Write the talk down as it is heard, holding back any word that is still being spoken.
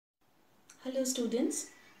Hello students,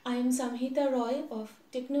 I am Samhita Roy of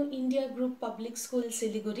Techno India Group Public School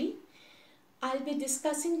Siliguri. I'll be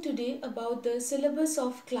discussing today about the syllabus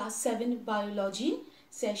of Class 7 Biology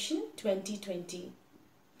Session 2020.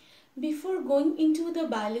 Before going into the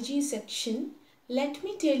biology section, let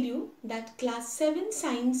me tell you that Class 7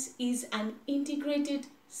 Science is an integrated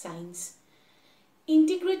science.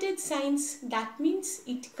 Integrated science, that means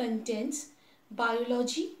it contains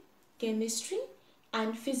biology, chemistry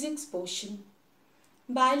and physics portion.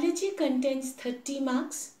 Biology contains 30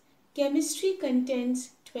 marks, chemistry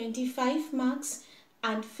contains 25 marks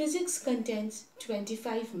and physics contains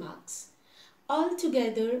 25 marks.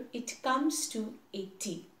 Altogether it comes to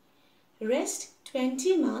 80. Rest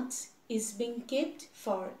 20 marks is being kept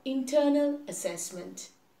for internal assessment.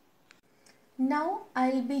 Now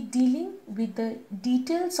I'll be dealing with the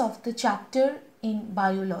details of the chapter in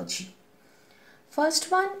biology.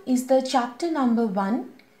 First one is the chapter number 1,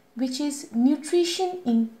 which is nutrition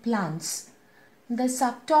in plants. The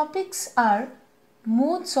subtopics are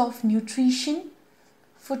modes of nutrition,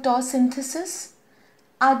 photosynthesis,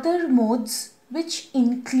 other modes which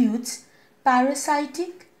includes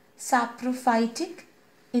parasitic, saprophytic,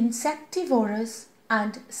 insectivorous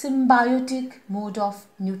and symbiotic mode of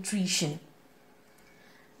nutrition.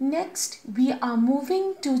 Next, we are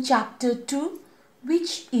moving to chapter 2,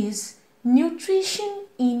 which is nutrition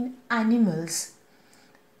in animals,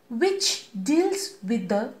 which deals with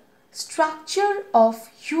the structure of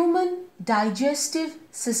human digestive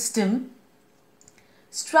system,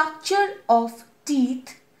 structure of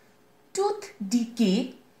teeth, tooth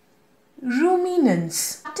decay,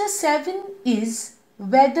 ruminants. Chapter 7 is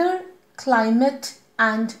weather, climate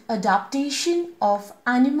and adaptation of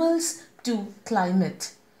animals to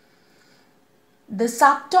climate. The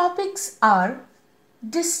subtopics are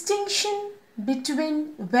distinction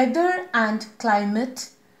between weather and climate,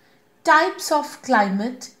 types of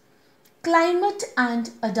climate, climate and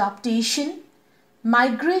adaptation,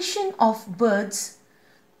 migration of birds,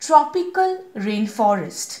 tropical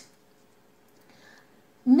rainforest.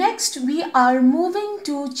 Next, we are moving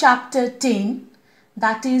to chapter 10,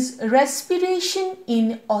 that is respiration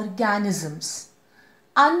in organisms,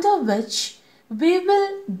 under which we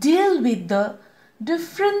will deal with the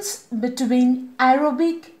difference between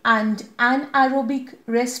aerobic and anaerobic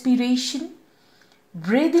respiration,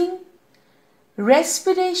 breathing,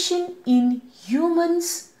 respiration in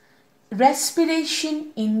humans,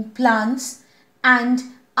 respiration in plants and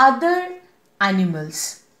other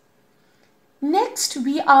animals. Next,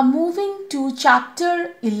 we are moving to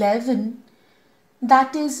chapter 11,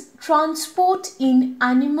 that is transport in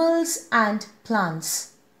animals and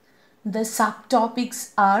plants. The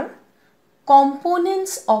subtopics are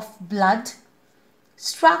components of blood,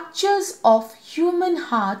 structures of human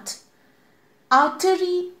heart,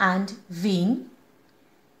 artery and vein,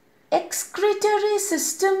 excretory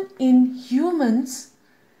system in humans,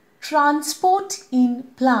 transport in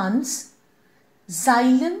plants,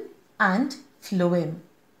 xylem and phloem.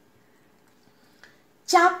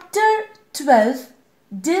 Chapter 12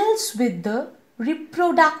 deals with the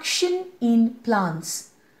reproduction in plants,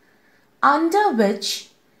 under which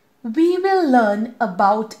we will learn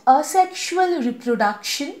about asexual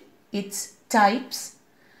reproduction, its types,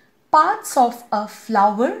 parts of a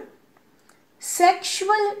flower,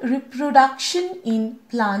 sexual reproduction in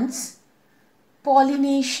plants,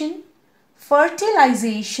 pollination,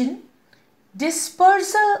 fertilization,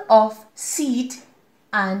 dispersal of seed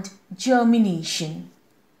and germination.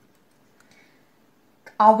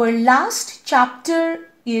 Our last chapter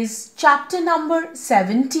is chapter number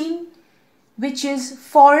 17, which is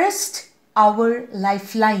forest, our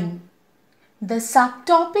lifeline. The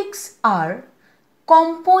subtopics are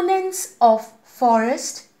components of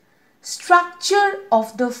forest, structure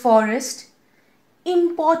of the forest,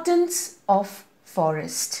 importance of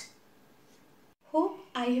forest. Hope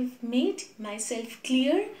I have made myself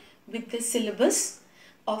clear with the syllabus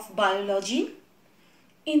of biology.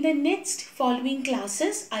 In the next following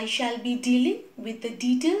classes, I shall be dealing with the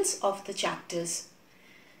details of the chapters.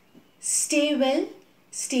 Stay well,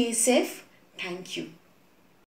 stay safe. Thank you.